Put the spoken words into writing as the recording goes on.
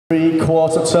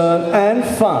3/4 turn and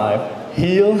 5,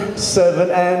 heel, 7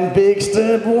 and big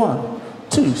step, 1,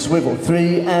 2, swivel,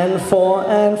 3 and 4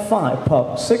 and 5,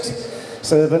 pop, 6,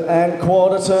 7 and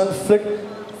quarter turn, flick,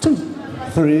 2,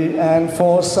 3 and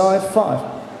 4 side, 5,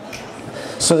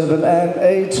 7 and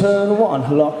 8 turn,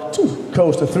 1, lock, 2,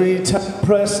 coaster, 3, tap,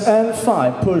 press and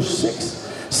 5, push, 6,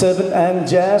 7 and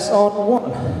jazz on,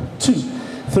 1, 2,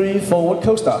 3, forward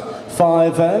coaster,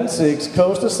 5 and 6,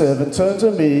 coaster, 7, turn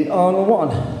to me on,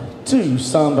 1, 2,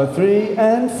 samba, 3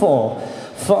 and 4,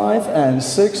 5 and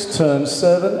 6, turn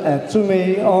 7 and to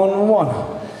me on, 1,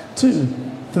 2,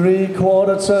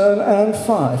 3/4 turn and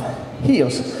 5,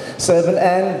 heels, 7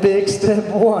 and big step,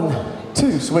 1,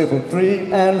 2, swivel,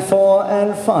 3 and 4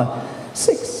 and 5,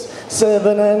 6,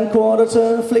 7 and quarter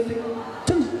turn, flick,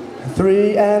 2,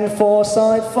 3 and 4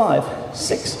 side, 5,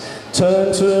 6,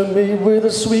 turn to me with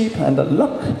a sweep and a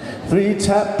lock, 3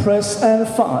 tap, press and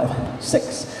 5,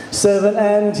 6, 7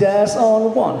 and jazz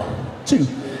on, 1, 2,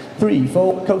 3,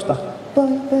 forward coaster,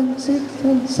 5 and 6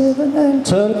 and 7 and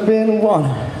turn spin,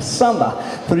 1, samba,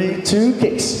 3, 2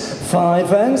 kicks,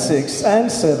 5 and 6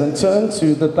 and 7, turn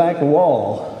to the back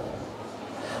wall.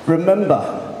 Remember,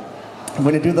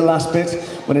 when you do the last bit,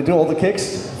 when you do all the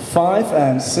kicks, 5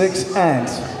 and 6 and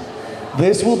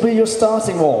this will be your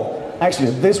starting wall.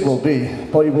 Actually, this will be,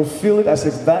 but you will feel it as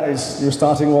if that is your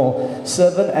starting wall.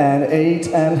 7 and 8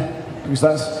 and, because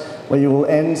that's where you will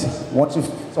end once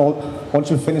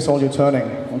you finish all your turning,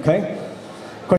 okay?